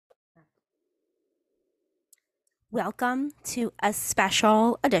Welcome to a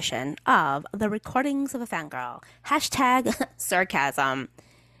special edition of the Recordings of a Fangirl. Hashtag sarcasm.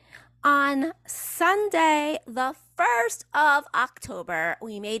 On Sunday, the 1st of October,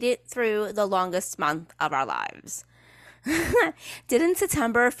 we made it through the longest month of our lives. Didn't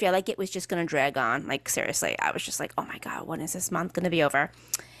September feel like it was just going to drag on? Like, seriously, I was just like, oh my God, when is this month going to be over?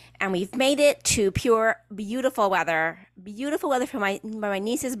 And we've made it to pure beautiful weather. Beautiful weather for my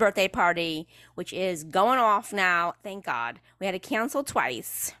niece's birthday party, which is going off now. Thank God. We had to cancel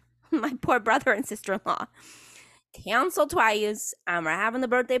twice. My poor brother and sister-in-law canceled twice. We're having the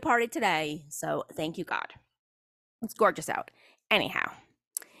birthday party today. So thank you, God. It's gorgeous out. Anyhow,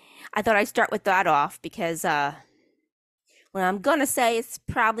 I thought I'd start with that off because what I'm going to say is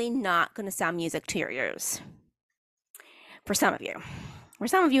probably not going to sound music to your ears. For some of you. For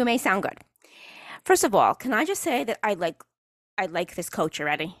some of you, it may sound good. First of all, can I just say that I like this coach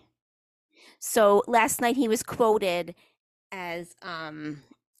already? So last night he was quoted as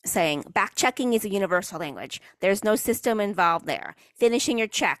saying, back checking is a universal language. There's no system involved there. Finishing your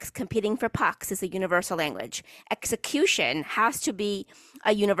checks, competing for pucks is a universal language. Execution has to be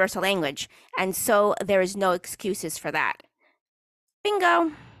a universal language. And so there is no excuses for that.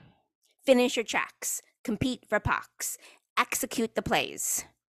 Bingo. Finish your checks, compete for pucks, execute the plays.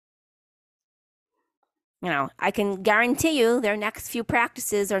 You know, I can guarantee you their next few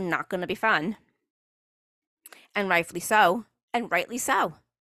practices are not going to be fun. And rightfully so, and rightly so.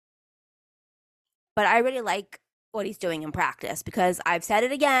 But I really like what he's doing in practice because I've said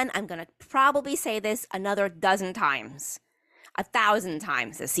it again. I'm going to probably say this another dozen times, 1,000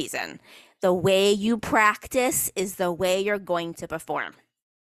 times this season. The way you practice is the way you're going to perform.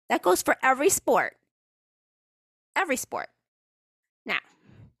 That goes for every sport. Every sport. Now,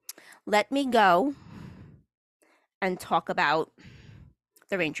 let me go and talk about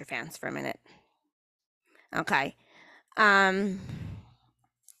the Ranger fans for a minute. Okay.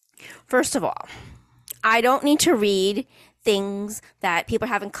 First of all, I don't need to read things that people are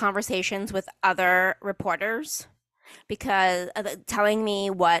having conversations with other reporters because telling me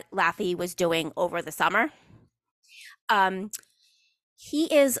what Laffy was doing over the summer.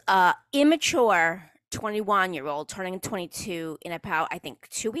 He is a immature 21-year-old turning 22 in about, I think,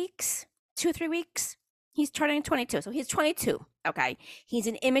 2 weeks, 3 weeks. He's turning 22. So he's 22. Okay. He's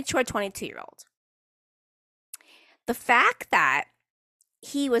an immature 22-year-old. The fact that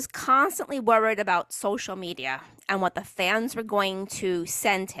he was constantly worried about social media and what the fans were going to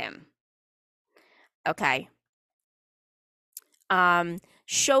send him. Okay.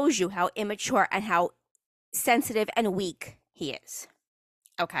 Shows you how immature and how sensitive and weak he is.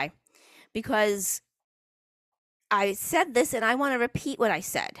 Okay. Because I said this and I want to repeat what I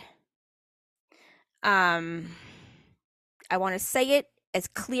said. I want to say it as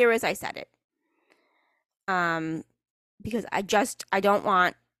clear as I said it. Because I don't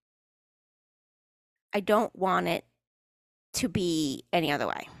want it to be any other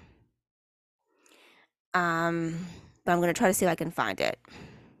way. But I'm going to try to see if I can find it.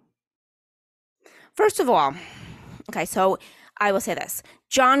 First of all, okay, so I will say this.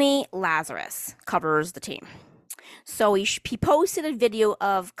 Johnny Lazarus covers the team. So he posted a video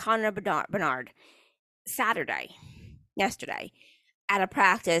of Connor Bernard yesterday, at a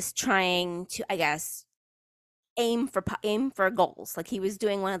practice trying to, I guess, aim for goals. Like he was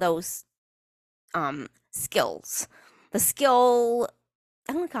doing one of those skills. The skill,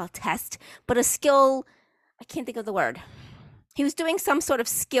 I don't want to call it test, but a skill, I can't think of the word. He was doing some sort of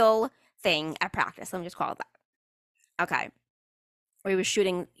skill thing at practice. Let me just call it that. Okay. Where he was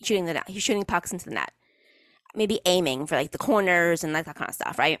shooting the net. He's shooting pucks into the net. Maybe aiming for like the corners and like that kind of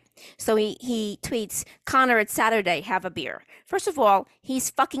stuff, right? So he tweets, Connor, it's Saturday, have a beer. First of all, he's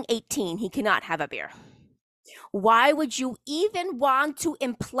fucking 18. He cannot have a beer. Why would you even want to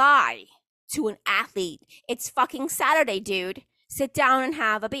imply to an athlete, it's fucking Saturday, dude. Sit down and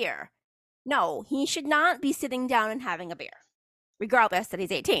have a beer. No, he should not be sitting down and having a beer, regardless that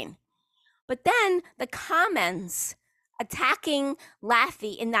he's 18. But then the comments attacking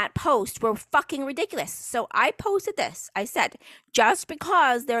Laffy in that post were fucking ridiculous. So I posted this. I said, just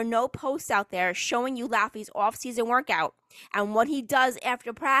because there are no posts out there showing you Laffy's off-season workout and what he does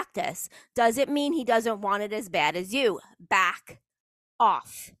after practice doesn't mean he doesn't want it as bad as you. Back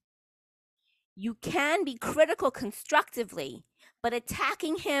off. You can be critical constructively, but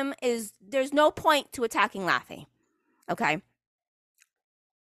attacking him there's no point to attacking Laffy. Okay?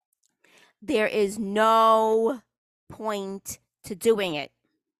 There is no point to doing it.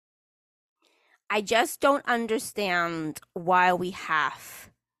 I just don't understand why we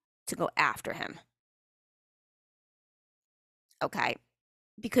have to go after him. Okay?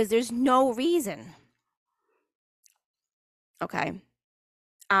 Because there's no reason. Okay.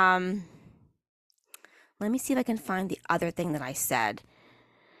 Um, let me see if I can find the other thing that I said,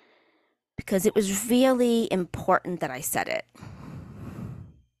 because it was really important that I said it.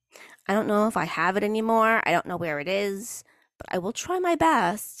 I don't know if I have it anymore. I don't know where it is, but I will try my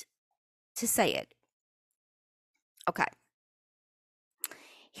best to say it. Okay.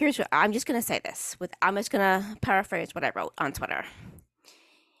 Here's what I'm just going to say this I'm just going to paraphrase what I wrote on Twitter.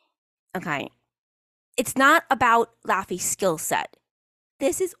 Okay. It's not about Laffy's skill set.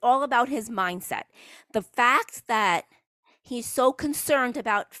 This is all about his mindset. The fact that he's so concerned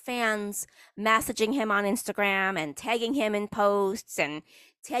about fans messaging him on Instagram and tagging him in posts and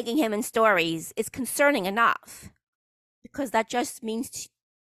tagging him in stories is concerning enough, because that just means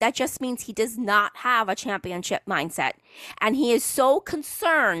he does not have a championship mindset, and he is so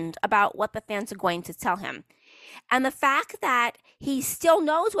concerned about what the fans are going to tell him. And the fact that he still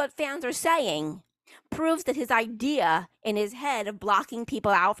knows what fans are saying proves that his idea in his head of blocking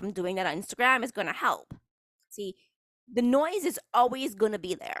people out from doing that on Instagram is going to help. See, the noise is always going to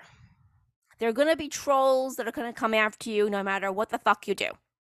be there. There are going to be trolls that are going to come after you no matter what the fuck you do.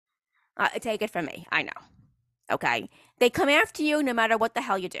 Take it from me. I know. Okay? They come after you no matter what the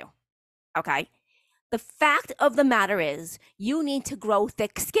hell you do. Okay? The fact of the matter is, you need to grow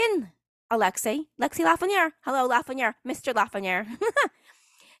thick skin, Lexi Lafreniere. Hello, Lafreniere. Mr. Lafreniere.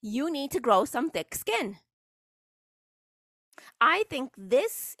 You need to grow some thick skin. I think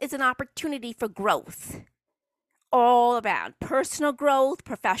this is an opportunity for growth. All around. Personal growth,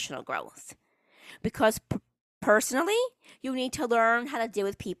 professional growth. Because personally, you need to learn how to deal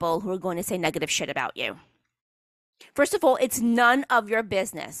with people who are going to say negative shit about you. First of all, it's none of your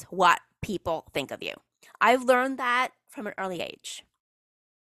business what people think of you. I've learned that from an early age.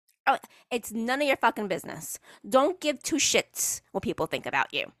 Oh, it's none of your fucking business. Don't give two shits what people think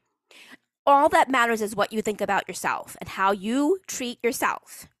about you. All that matters is what you think about yourself and how you treat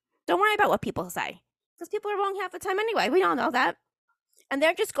yourself. Don't worry about what people say, because people are wrong half the time anyway. We all know that. And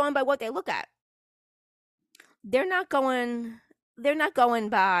they're just going by what they look at. They're not going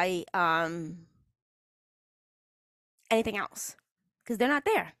by anything else, because they're not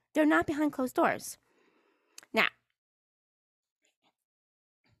there. They're not behind closed doors. Now,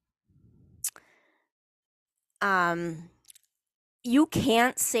 you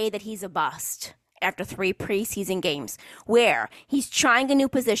can't say that he's a bust after 3 preseason games where he's trying a new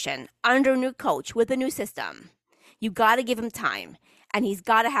position under a new coach with a new system. You got to give him time, and he's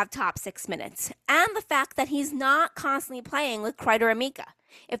got to have top 6 minutes. And the fact that he's not constantly playing with Kreider and Mika.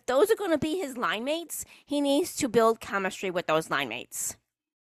 If those are going to be his line mates, he needs to build chemistry with those line mates.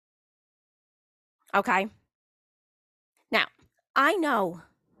 Okay? Now, I know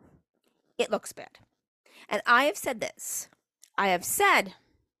it looks bad. And I have said this. I have said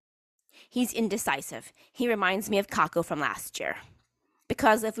he's indecisive. He reminds me of Kako from last year.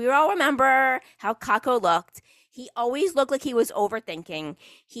 Because if we all remember how Kako looked, he always looked like he was overthinking.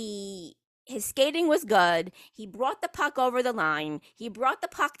 His skating was good. He brought the puck over the line. He brought the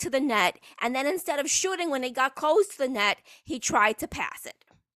puck to the net. And then instead of shooting when he got close to the net, he tried to pass it.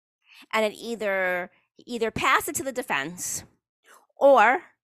 And it either passed it to the defense or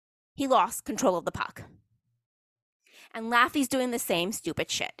he lost control of the puck. And Laffy's doing the same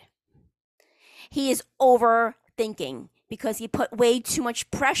stupid shit. He is overthinking because he put way too much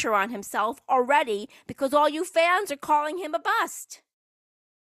pressure on himself already, because all you fans are calling him a bust.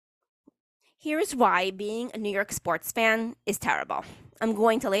 Here's why being a New York sports fan is terrible. I'm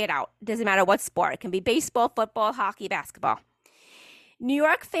going to lay it out. It doesn't matter what sport. It can be baseball, football, hockey, basketball. New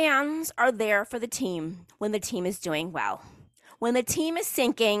York fans are there for the team when the team is doing well. When the team is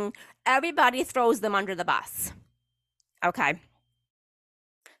sinking, everybody throws them under the bus. Okay?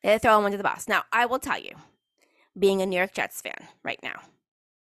 They throw them under the bus. Now, I will tell you, being a New York Jets fan right now,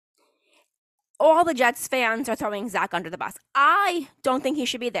 all the Jets fans are throwing Zach under the bus. I don't think he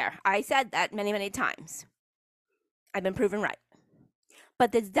should be there. I said that many, many times. I've been proven right.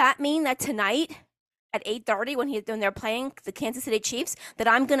 But does that mean that tonight at 8:30 when they're playing the Kansas City Chiefs that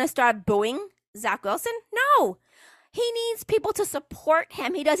I'm going to start booing Zach Wilson? No. He needs people to support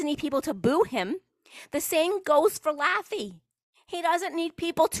him. He doesn't need people to boo him. The same goes for Laffy. He doesn't need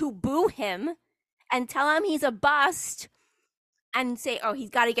people to boo him and tell him he's a bust and say, oh, he's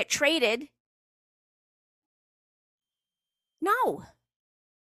got to get traded. No.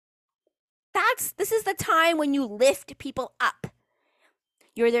 This is the time when you lift people up.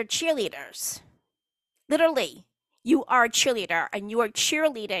 You're their cheerleaders. Literally, you are a cheerleader, and you are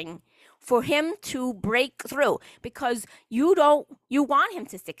cheerleading for him to break through, because you want him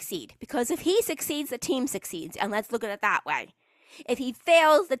to succeed. Because if he succeeds, the team succeeds. And let's look at it that way. If he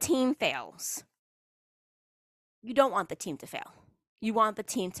fails, the team fails. You don't want the team to fail. You want the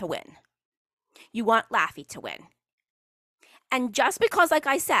team to win. You want Laffy to win. And just because, like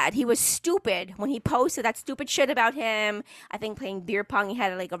I said, he was stupid when he posted that stupid shit about him, I think playing beer pong, he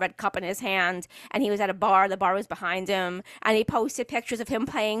had like a red cup in his hand, and he was at a bar, the bar was behind him, and he posted pictures of him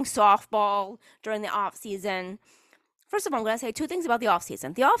playing softball during the off season. First of all, I'm going to say two things about the off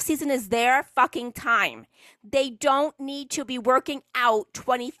season. The off season is their fucking time. They don't need to be working out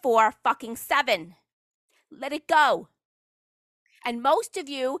 24 fucking 7. Let it go. And most of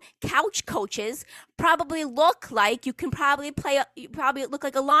you couch coaches probably look like you probably look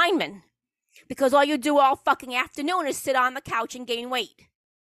like a lineman because all you do all fucking afternoon is sit on the couch and gain weight.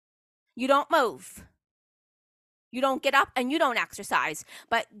 You don't move. You don't get up and you don't exercise.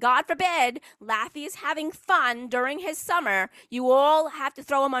 But God forbid, Laffy is having fun during his summer. You all have to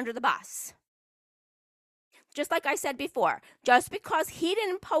throw him under the bus. Just like I said before, just because he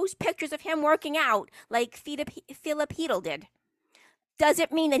didn't post pictures of him working out like Philip Heedle did,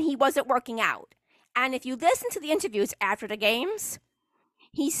 doesn't mean that he wasn't working out. And if you listen to the interviews after the games,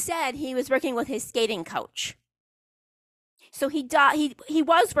 he said he was working with his skating coach. So he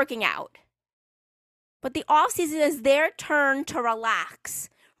was working out. But the off season is their turn to relax,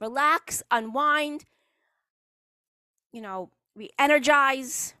 unwind,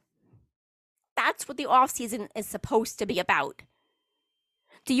 re-energize. That's what the off season is supposed to be about.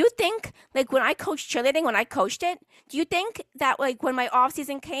 Do you think, like when I coached cheerleading, when I coached it, do you think that like when my off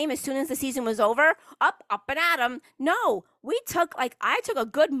season came, as soon as the season was over, up and at 'em? No, I took a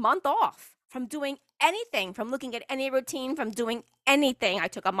good month off from doing anything, from looking at any routine, from doing anything. I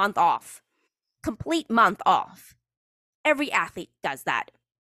took a month off. Complete month off. Every athlete does that.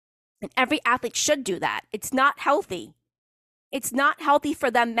 And every athlete should do that. It's not healthy. It's not healthy for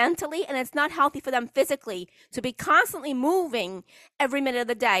them mentally, and it's not healthy for them physically to be constantly moving every minute of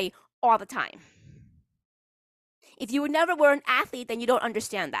the day, all the time. If you never were an athlete, then you don't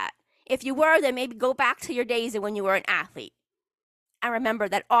understand that. If you were, then maybe go back to your days when you were an athlete. And remember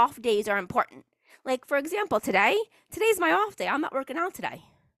that off days are important. Like, for example, today's my off day. I'm not working out today.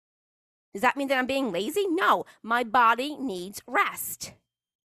 Does that mean that I'm being lazy? No, my body needs rest.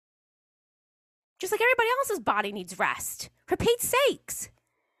 Just like everybody else's body needs rest. For Pete's sakes.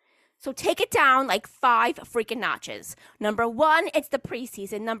 So take it down like 5 freaking notches. Number 1, it's the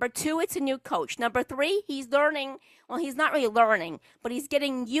preseason. Number 2, it's a new coach. Number 3, he's learning. Well, he's not really learning, but he's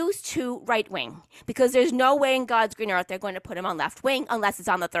getting used to right wing because there's no way in God's green earth they're going to put him on left wing unless it's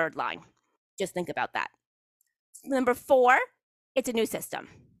on the third line. Just think about that. Number 4, it's a new system.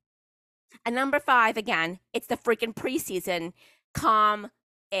 And number 5, again, it's the freaking preseason. Calm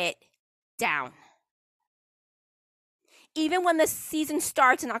it down. Even when the season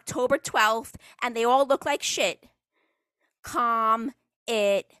starts on October 12th and they all look like shit, calm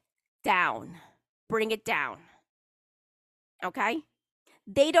it down. Bring it down. Okay?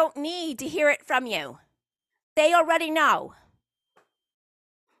 They don't need to hear it from you. They already know.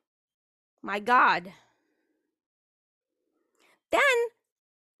 My God.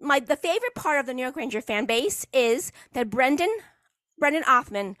 Then, the favorite part of the New York Ranger fan base is that Brendan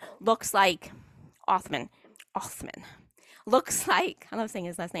Othman looks like Othman. Looks like, I love saying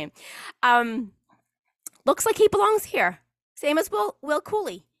his last name. Looks like he belongs here. Same as Will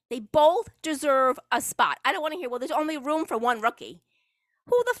Cooley. They both deserve a spot. I don't want to hear, well, there's only room for one rookie.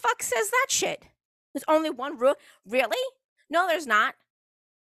 Who the fuck says that shit? There's only one room. Really? No, there's not.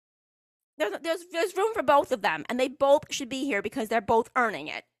 There's room for both of them, and they both should be here because they're both earning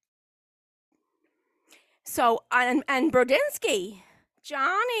it. So, and Brodinski,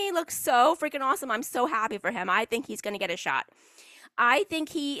 Johnny looks so freaking awesome. I'm so happy for him. I think he's going to get a shot. I think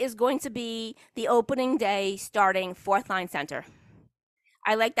he is going to be the opening day starting 4th line center.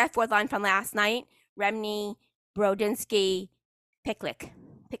 I like that 4th line from last night. Remny, Brodinski, Picklick.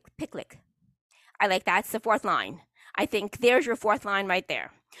 I like that. It's the 4th line. I think there's your 4th line right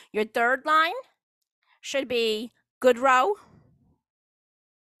there. Your 3rd line should be Goodrow.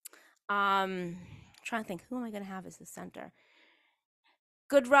 I'm trying to think, who am I going to have as the center?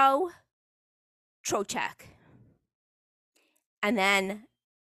 Goodrow, Trocheck. And then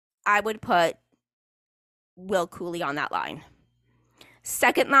I would put Will Cooley on that line.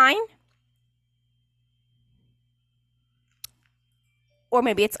 2nd line, or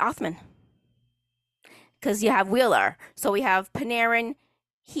maybe it's Othman, because you have Wheeler. So we have Panarin,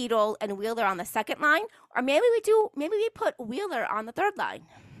 Heedle, and Wheeler on the 2nd line, or maybe we put Wheeler on the 3rd line.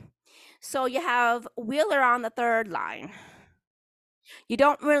 So you have Wheeler on the 3rd line. You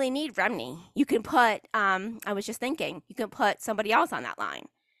don't really need Remny. You can put, I was just thinking, you can put somebody else on that line.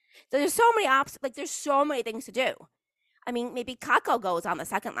 So there's so many there's so many things to do. I mean, maybe Kako goes on the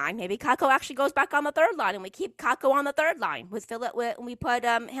second line. Maybe Kako actually goes back on the third line, and we keep Kako on the third line with Philip. We put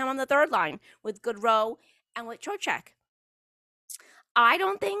him on the third line with Goodrow and with Trocheck. I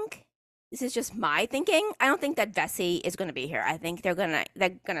don't think this is just my thinking. I don't think that Vesey is going to be here. I think they're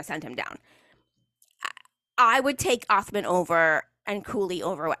gonna send him down. I would take Othman over and Cooley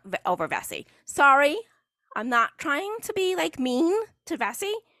over Vesey. Sorry, I'm not trying to be like mean to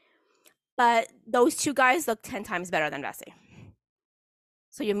Vesey, but those two guys look 10 times better than Vesey.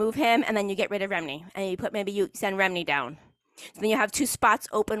 So you move him, and then you get rid of Remny, and you send Remny down. So then you have two spots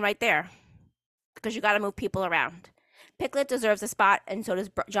open right there, because you got to move people around. Picklett deserves a spot, and so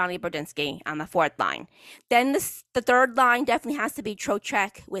does Johnny Brodinski on the fourth line. Then the third line definitely has to be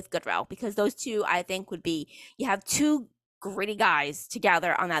Trocheck with Goodrow, because those two, I think, would be, you have two gritty guys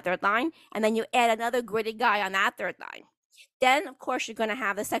together on that third line, and then you add another gritty guy on that third line. Then, of course, you're going to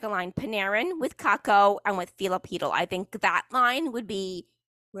have the second line, Panarin with Kakko and with Filipino. I think that line would be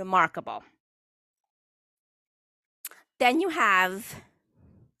remarkable. Then you have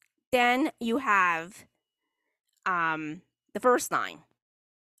the first line.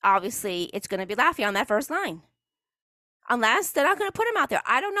 Obviously, it's going to be Laffy on that first line. Unless they're not going to put him out there.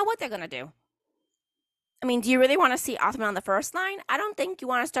 I don't know what they're going to do. I mean, do you really want to see Othman on the first line? I don't think you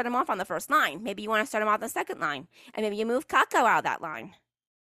want to start him off on the first line. Maybe you want to start him off on the second line. And maybe you move Kakko out of that line.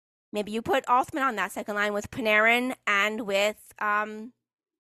 Maybe you put Othman on that second line with Panarin and with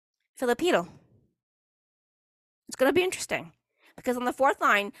Filipino. It's going to be interesting. Because on the fourth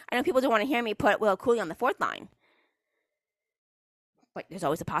line, I know people don't want to hear me put Will Cooley on the fourth line. But there's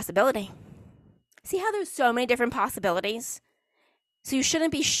always a possibility. See how there's so many different possibilities? So you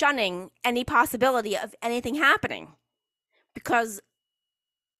shouldn't be shunning any possibility of anything happening. Because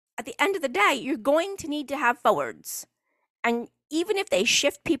at the end of the day, you're going to need to have forwards. And even if they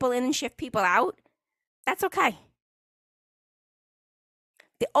shift people in and shift people out, that's okay.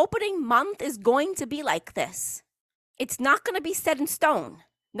 The opening month is going to be like this. It's not going to be set in stone.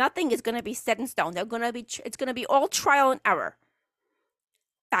 Nothing is going to be set in stone. It's going to be all trial and error.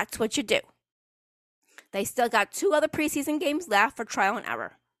 That's what you do. They still got 2 other preseason games left for trial and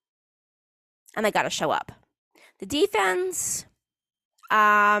error. And they got to show up. The defense,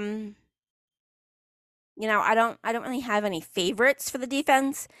 I don't really have any favorites for the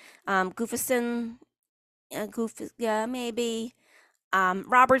defense. Gustafsson, maybe.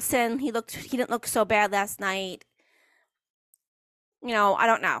 Robertson, he didn't look so bad last night. I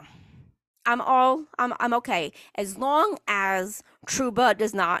don't know. I'm okay as long as Trouba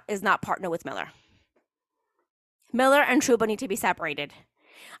is not partner with Miller. Miller and Trouba need to be separated.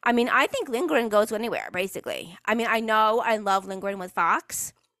 I mean, I think Lindgren goes anywhere, basically. I mean, I know I love Lindgren with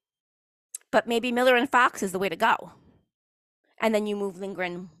Fox, but maybe Miller and Fox is the way to go. And then you move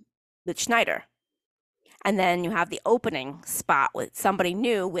Lindgren with Schneider. And then you have the opening spot with somebody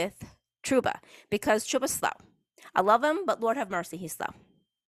new with Trouba, because Trouba's slow. I love him, but Lord have mercy, he's slow.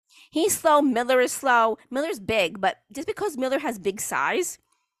 He's slow. Miller is slow. Miller's big, but just because Miller has big size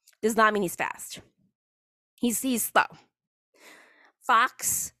does not mean he's fast. He's slow.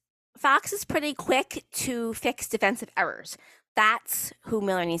 Fox is pretty quick to fix defensive errors. That's who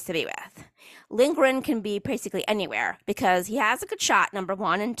Miller needs to be with. Lindgren can be basically anywhere because he has a good shot, number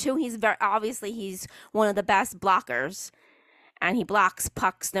one, and two, he's one of the best blockers, and he blocks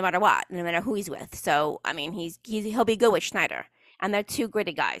pucks no matter what, no matter who he's with. So I mean, he'll be good with Schneider, and they're two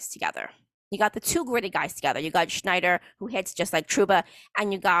gritty guys together. You got the two gritty guys together. You got Schneider, who hits just like Trouba,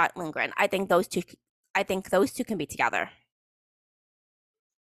 and you got Lindgren. I think those two can be together.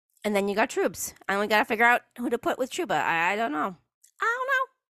 And then you got Troubs, and we got to figure out who to put with Trouba. I don't know.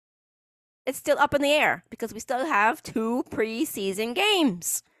 It's still up in the air because we still have 2 preseason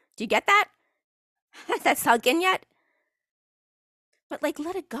games. Do you get that? That's sunk in yet? But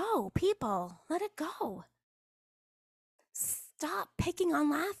let it go, people. Let it go. Stop picking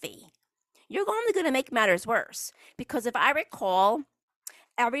on Laffy. You're only going to make matters worse because if I recall,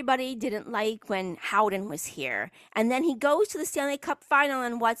 everybody didn't like when Howden was here, and then he goes to the Stanley Cup final,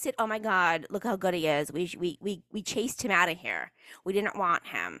 and what's it? Oh my God! Look how good he is. We chased him out of here. We didn't want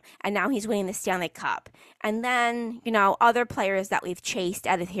him, and now he's winning the Stanley Cup. And then other players that we've chased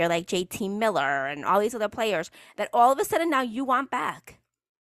out of here, like JT Miller and all these other players, that all of a sudden now you want back.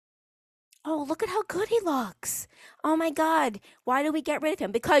 Oh, look at how good he looks. Oh my God! Why did we get rid of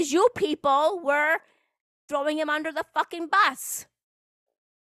him? Because you people were throwing him under the fucking bus.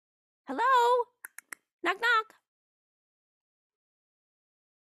 Hello? Knock, knock.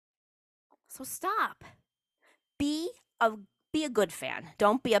 So stop. Be a good fan.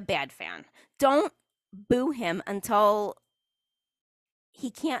 Don't be a bad fan. Don't boo him until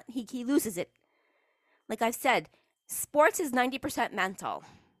he loses it. Like I've said, Sports is 90% mental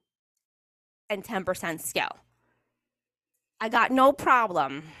and 10% skill. I got no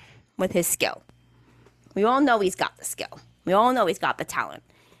problem with his skill. We all know he's got the skill. We all know he's got the talent.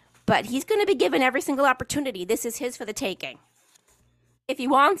 But he's going to be given every single opportunity. This is his for the taking. If he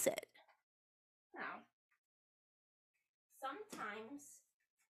wants it. Now,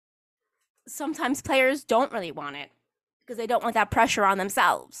 sometimes players don't really want it because they don't want that pressure on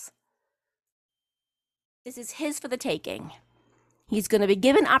themselves. This is his for the taking. He's going to be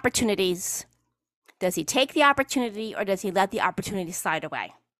given opportunities. Does he take the opportunity or does he let the opportunity slide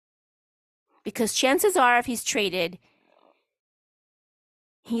away? Because chances are, if he's traded,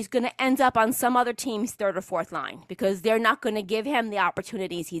 he's going to end up on some other team's third or fourth line because they're not going to give him the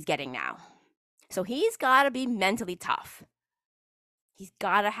opportunities he's getting now. So he's got to be mentally tough. He's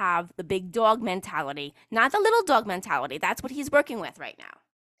got to have the big dog mentality, not the little dog mentality. That's what he's working with right now.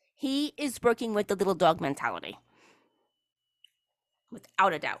 He is working with the little dog mentality,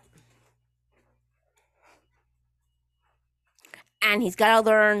 without a doubt. And he's got to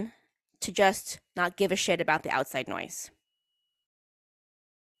learn to just not give a shit about the outside noise.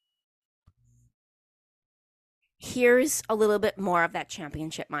 Here's a little bit more of that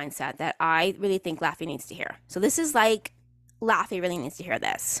championship mindset that I really think Laffy needs to hear. So this is like, Laffy really needs to hear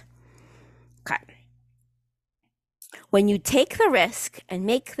this. Okay. When you take the risk and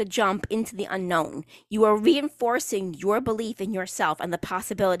make the jump into the unknown, you are reinforcing your belief in yourself and the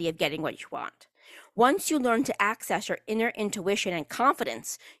possibility of getting what you want. Once you learn to access your inner intuition and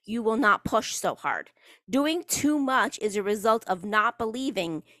confidence, you will not push so hard. Doing too much is a result of not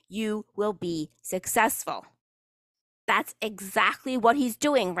believing you will be successful. That's exactly what he's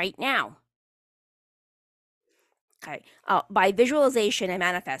doing right now. Okay. By visualization and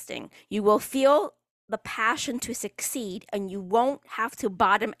manifesting, you will feel the passion to succeed and you won't have to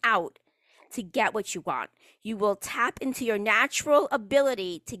bottom out to get what you want. You will tap into your natural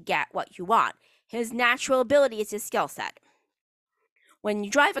ability to get what you want. His natural ability is his skill set. When you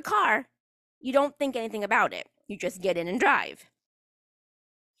drive a car, you don't think anything about it. You just get in and drive.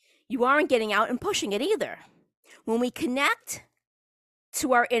 You aren't getting out and pushing it either. When we connect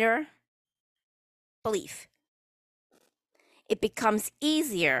to our inner belief, it becomes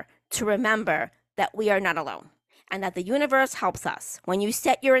easier to remember that we are not alone and that the universe helps us. When you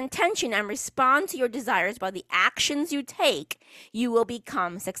set your intention and respond to your desires by the actions you take, you will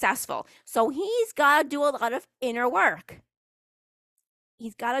become successful. So he's got to do a lot of inner work.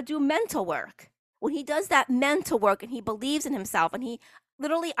 He's got to do mental work. When he does that mental work and he believes in himself and he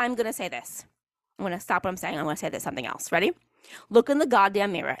literally, I'm going to say this. I'm going to stop what I'm saying. I'm going to say this something else. Ready? Look in the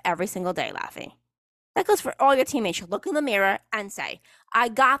goddamn mirror every single day, Laffy. That goes for all your teammates. You look in the mirror and say, I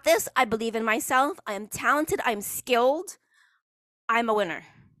got this. I believe in myself. I am talented. I'm skilled. I'm a winner.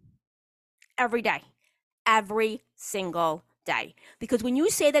 Every day. Every single day. Because when you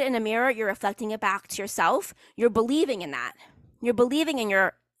say that in a mirror, you're reflecting it back to yourself. You're believing in that. You're believing in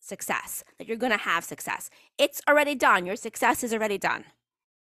your success, that you're going to have success. It's already done. Your success is already done.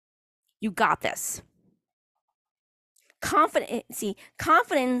 You got this. Confidence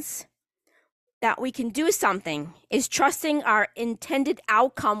that we can do something is trusting our intended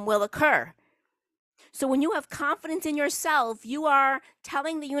outcome will occur. So when you have confidence in yourself, you are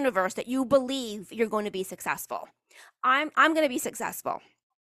telling the universe that you believe you're going to be successful. I'm going to be successful.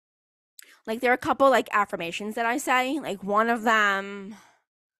 Like there are a couple like affirmations that I say. Like one of them,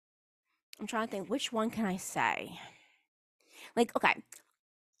 I'm trying to think, which one can I say? Like, okay,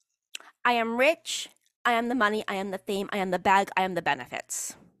 I am rich, I am the money, I am the fame, I am the bag, I am the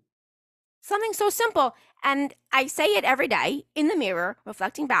benefits. Something so simple. And I say it every day in the mirror,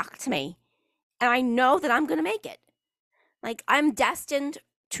 reflecting back to me. And I know that I'm going to make it. Like I'm destined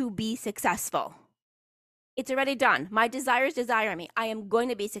to be successful. It's already done. My desires desire me. I am going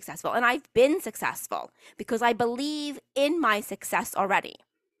to be successful. And I've been successful because I believe in my success already.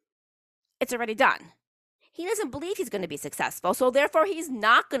 It's already done. He doesn't believe he's going to be successful. So therefore, he's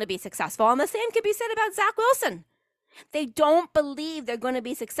not going to be successful. And the same can be said about Zach Wilson. They don't believe they're going to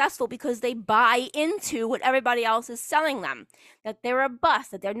be successful because they buy into what everybody else is selling them. That they're a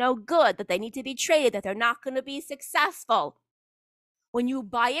bust, that they're no good, that they need to be traded, that they're not going to be successful. When you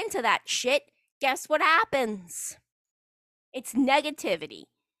buy into that shit, guess what happens? It's negativity.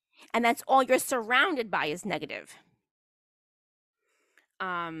 And that's all you're surrounded by is negative.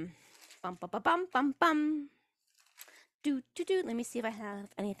 Bum, bum, bum, bum, bum, bum. Let me see if I have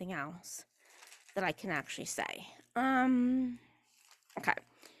anything else that I can actually say. Okay.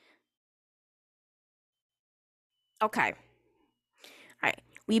 Okay. All right.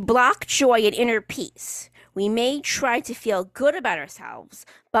 We block joy and inner peace. We may try to feel good about ourselves,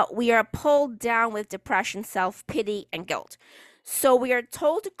 but we are pulled down with depression, self pity, and guilt. So we are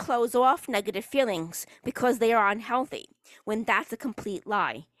told to close off negative feelings because they are unhealthy, when that's a complete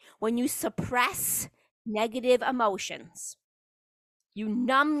lie. When you suppress negative emotions, you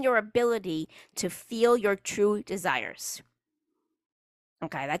numb your ability to feel your true desires.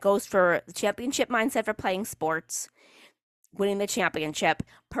 Okay, that goes for the championship mindset for playing sports, winning the championship,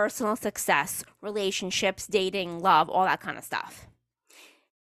 personal success, relationships, dating, love, all that kind of stuff.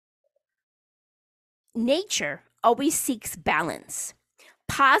 Nature always seeks balance.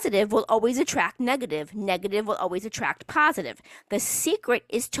 Positive will always attract negative. Negative will always attract positive. The secret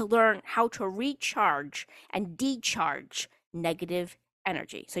is to learn how to recharge and decharge negative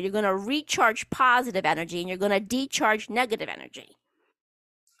energy. So you're going to recharge positive energy and you're going to decharge negative energy.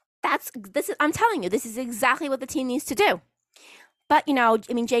 I'm telling you, this is exactly what the team needs to do. But,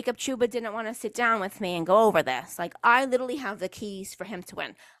 I mean, Jacob Chuba didn't want to sit down with me and go over this. Like, I literally have the keys for him to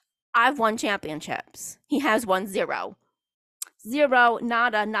win. I've won championships. He has won zero. Zero,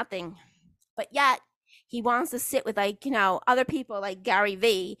 nada, nothing. But yet, he wants to sit with, like, other people like Gary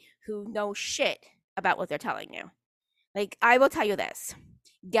Vee who know shit about what they're telling you. Like, I will tell you this.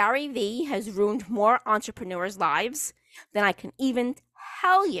 Gary Vee has ruined more entrepreneurs' lives than I can even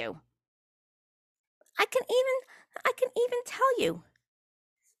tell you. I can even tell you.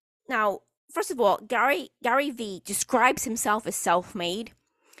 Now, first of all, Gary Vee describes himself as self-made,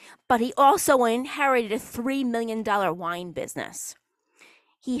 but he also inherited a $3 million wine business.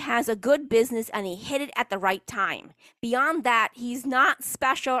 He has a good business and he hit it at the right time. Beyond that, he's not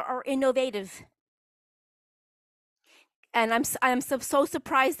special or innovative. And I'm so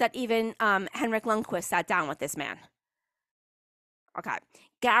surprised that even Henrik Lundqvist sat down with this man. Okay.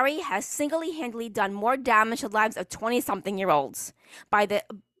 Gary has single-handedly done more damage to the lives of 20-something-year-olds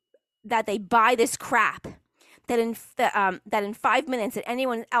that they buy this crap that in 5 minutes that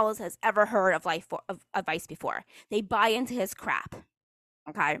anyone else has ever heard of advice before. They buy into his crap.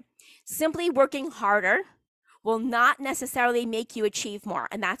 Okay. Simply working harder will not necessarily make you achieve more,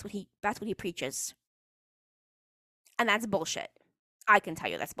 and that's what he preaches. And that's bullshit. I can tell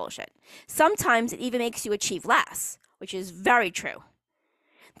you that's bullshit. Sometimes it even makes you achieve less, which is very true.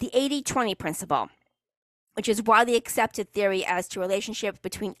 The 80-20 principle, which is widely accepted theory as to relationships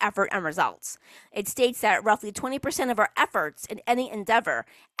between effort and results. It states that roughly 20% of our efforts in any endeavor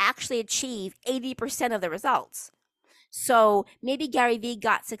actually achieve 80% of the results. So maybe Gary Vee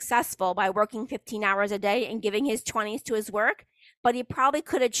got successful by working 15 hours a day and giving his 20s to his work, but he probably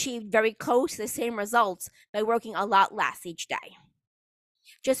could achieve very close to the same results by working a lot less each day.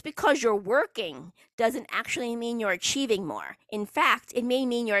 Just because you're working doesn't actually mean you're achieving more. In fact, it may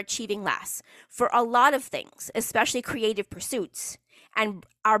mean you're achieving less for a lot of things, especially creative pursuits. And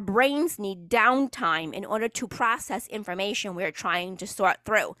our brains need downtime in order to process information we're trying to sort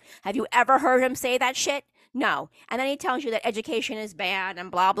through. Have you ever heard him say that shit? No. And then he tells you that education is bad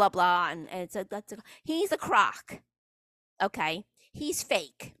and blah, blah, blah. And he's a crock. Okay? He's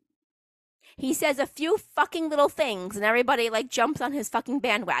fake. He says a few fucking little things and everybody jumps on his fucking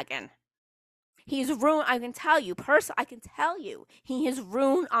bandwagon. He's ruined, I can tell you, he has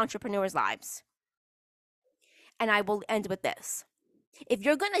ruined entrepreneurs' lives. And I will end with this. If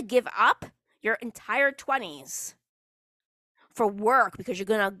you're going to give up your entire 20s for work because you're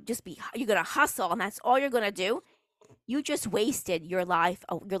going to hustle and that's all you're going to do, you just wasted your life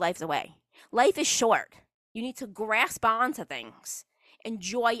away. Life is short. You need to grasp onto things.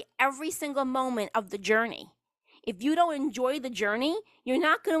 Enjoy every single moment of the journey. If you don't enjoy the journey, you're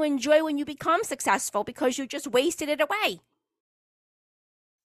not going to enjoy when you become successful because you just wasted it away.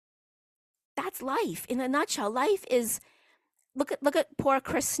 That's life in a nutshell. Life is, look at poor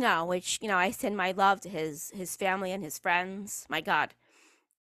Chris Snow, which, I send my love to his family and his friends. My God.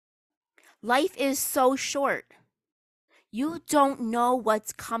 Life is so short. You don't know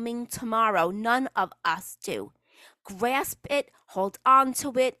what's coming tomorrow. None of us do. Grasp it, hold on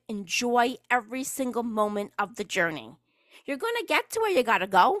to it, enjoy every single moment of the journey. You're going to get to where you got to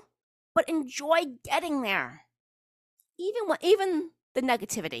go, but enjoy getting there. Even the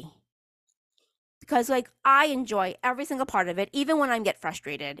negativity. Because I enjoy every single part of it, even when I get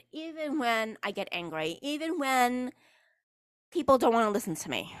frustrated, even when I get angry, even when people don't want to listen to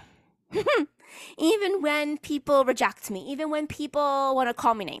me. Even when people reject me, even when people want to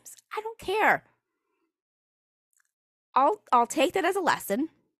call me names. I don't care. I'll take that as a lesson.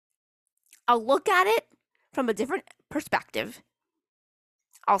 I'll look at it from a different perspective.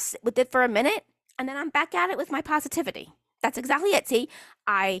 I'll sit with it for a minute, and then I'm back at it with my positivity. That's exactly it. See,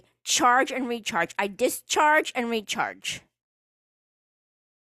 I charge and recharge. I discharge and recharge.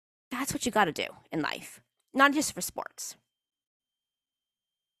 That's what you got to do in life, not just for sports.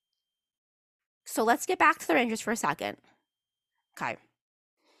 So let's get back to the Rangers for a second. Okay.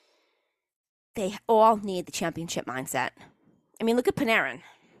 They all need the championship mindset. I mean, look at Panarin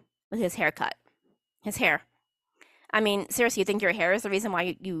with his haircut, his hair. I mean, seriously, you think your hair is the reason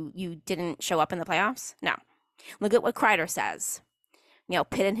why you didn't show up in the playoffs? No. Look at what Kreider says. You know,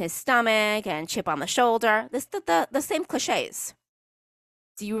 pit in his stomach and chip on the shoulder. This the same cliches.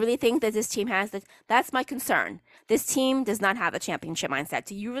 Do you really think that this team has the? That's my concern. This team does not have the championship mindset.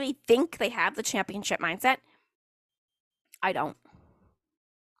 Do you really think they have the championship mindset? I don't.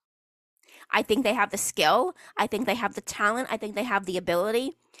 I think they have the skill. I think they have the talent. I think they have the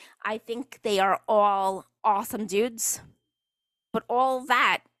ability. I think they are all awesome dudes. But all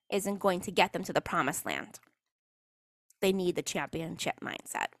that isn't going to get them to the promised land. They need the championship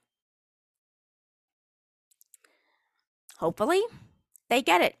mindset. Hopefully, they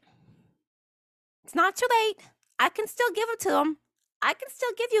get it. It's not too late. I can still give it to them. I can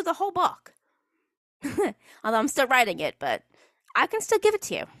still give you the whole book. Although I'm still writing it, but I can still give it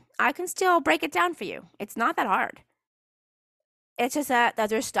to you. I can still break it down for you. It's not that hard. It's just that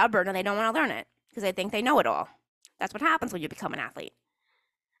they're stubborn and they don't want to learn it because they think they know it all. That's what happens when you become an athlete,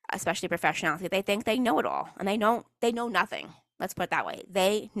 especially professional athlete. They think they know it all and they know nothing. Let's put it that way.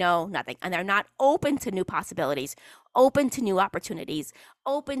 They know nothing and they're not open to new possibilities, open to new opportunities,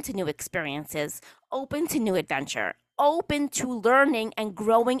 open to new experiences, open to new adventure, open to learning and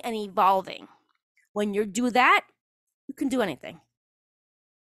growing and evolving. When you do that, you can do anything.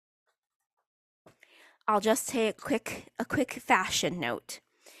 I'll just take a quick fashion note.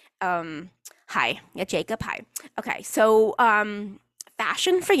 Hi, yeah, Jacob. Hi. Okay, so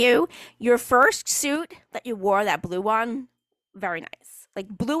fashion for you. Your first suit that you wore, that blue one, very nice. Like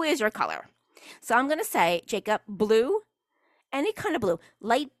blue is your color. So I'm gonna say, Jacob, blue, any kind of blue.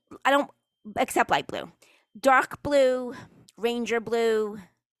 Light. I don't accept light blue. Dark blue, ranger blue,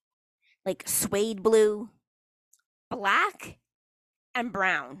 like suede blue, black, and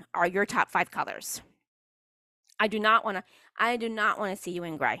brown are your top 5 colors. I do not want to see you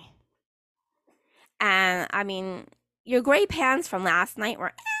in gray. And I mean, your gray pants from last night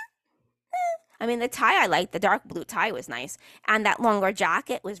were I mean, the tie I liked, the dark blue tie was nice, and that longer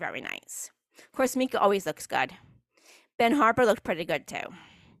jacket was very nice. Of course, Mika always looks good. Ben Harper looked pretty good too.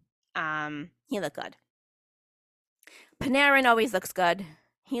 He looked good. Panarin always looks good.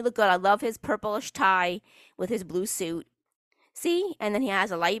 He looked good. I love his purplish tie with his blue suit. See? And then he has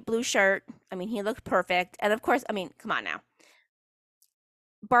a light blue shirt. I mean, he looked perfect. And of course, I mean, come on now.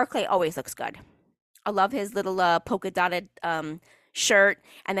 Barclay always looks good. I love his little polka dotted shirt.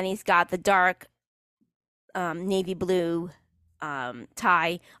 And then he's got the dark navy blue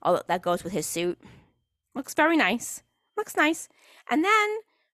tie that goes with his suit. Looks very nice. Looks nice. And then,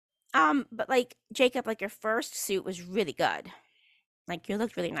 but like Jacob, like your first suit was really good. Like you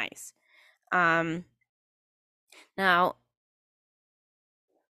looked really nice. Now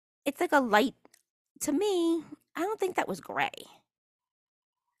it's like a light to me. I don't think that was gray.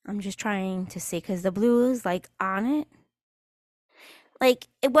 I'm just trying to see because the blue is like on it. Like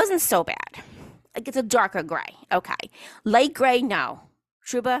it wasn't so bad. Like it's a darker gray. Okay. Light gray, no.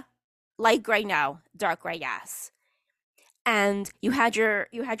 Truba, light gray, no. Dark gray, yes. And you had your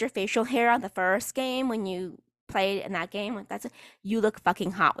facial hair on the first game when you played in that game. Like you look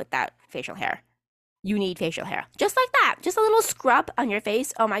fucking hot with that facial hair. You need facial hair. Just like that. Just a little scrub on your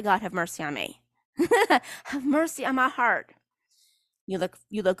face. Oh my God, have mercy on me. Have mercy on my heart. You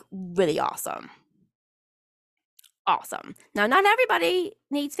look really awesome. Awesome. Now, not everybody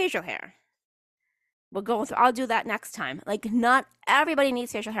needs facial hair. We'll go through. I'll do that next time. Like, not everybody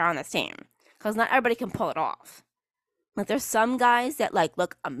needs facial hair on this team because not everybody can pull it off. Like, there's some guys that like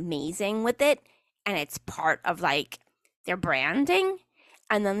look amazing with it, and it's part of like their branding.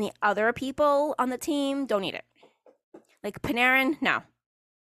 And then the other people on the team don't need it. Like Panarin, no.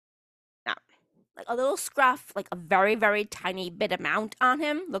 Like a little scruff, like a very, very tiny bit amount on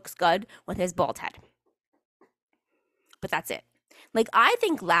him looks good with his bald head. But that's it. Like I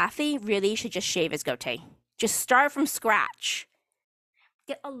think Laffy really should just shave his goatee. Just start from scratch.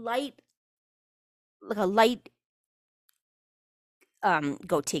 Get a light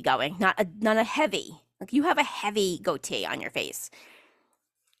goatee going, not a heavy. Like you have a heavy goatee on your face.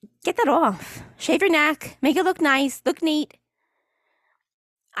 Get that off. Shave your neck. Make it look nice. Look neat.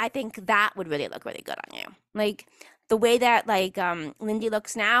 I think that would really look really good on you. Like the way that like Lindy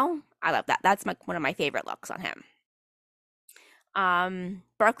looks now, I love that. That's one of my favorite looks on him.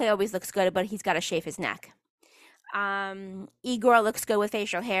 Barclay always looks good, but he's got to shave his neck. Igor looks good with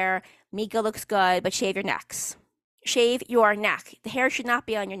facial hair. Mika looks good, but shave your necks. Shave your neck. The hair should not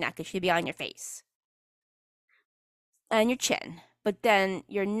be on your neck. It should be on your face and your chin. But then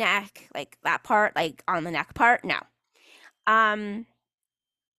your neck, like that part, like on the neck part, no. Um,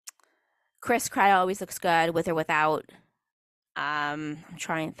 Chris Cry always looks good with or without. I'm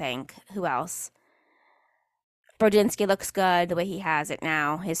trying to think who else. Brodinsky looks good the way he has it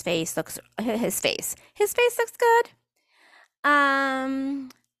now. His face looks good.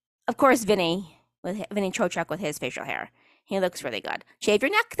 Um, of course, Vinny Chochuk with his facial hair. He looks really good. Shave your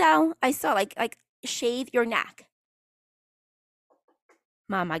neck though. I saw like shave your neck.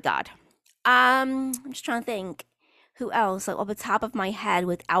 Oh my god. I'm just trying to think who else like off the top of my head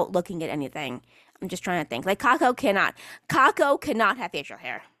without looking at anything. I'm just trying to think. Like Kako cannot have facial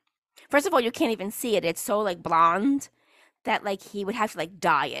hair. First of all, you can't even see it. It's so like blonde that like he would have to like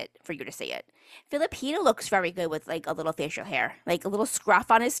dye it for you to see it. Filipino looks very good with like a little facial hair, like a little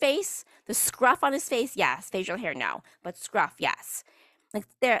scruff on his face. The scruff on his face, yes. Facial hair, no, but scruff, yes. Like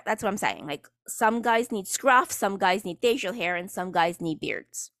there, that's what I'm saying. Like some guys need scruff, some guys need facial hair, and some guys need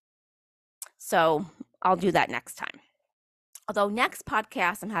beards. So I'll do that next time. Although next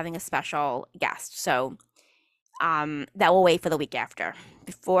podcast I'm having a special guest, so that will wait for the week after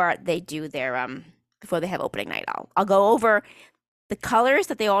before they do their before they have opening night. I'll go over the colors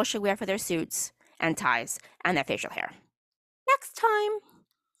that they all should wear for their suits and ties and their facial hair next time.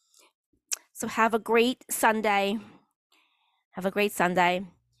 So have a great Sunday. Have a great Sunday.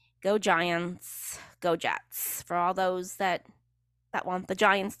 Go Giants. Go Jets. For all those that want the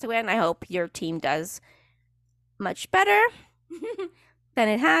Giants to win, I hope your team does much better than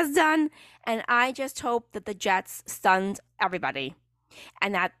it has done. And I just hope that the Jets stunned everybody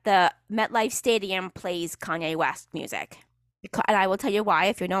and that the MetLife Stadium plays Kanye West music. And I will tell you why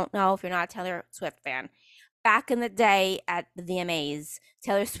if you don't know, if you're not a Taylor Swift fan. Back in the day at the VMAs,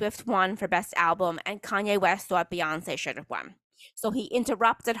 Taylor Swift won for Best Album, and Kanye West thought Beyonce should have won. So he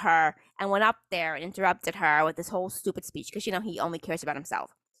interrupted her and went up there and interrupted her with this whole stupid speech because, you know, he only cares about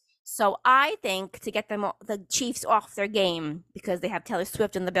himself. So I think to get them the Chiefs off their game because they have Taylor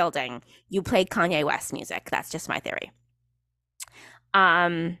Swift in the building, you play Kanye West music. That's just my theory.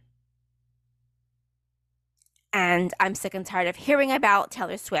 And I'm sick and tired of hearing about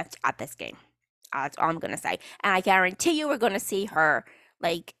Taylor Swift at this game. That's all I'm going to say. And I guarantee you we're going to see her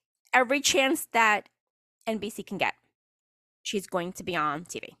like every chance that NBC can get. She's going to be on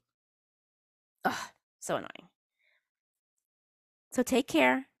TV. Ugh, so annoying. So take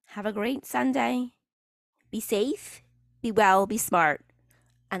care. Have a great Sunday. Be safe, be well, be smart.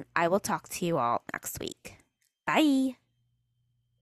 And I will talk to you all next week. Bye.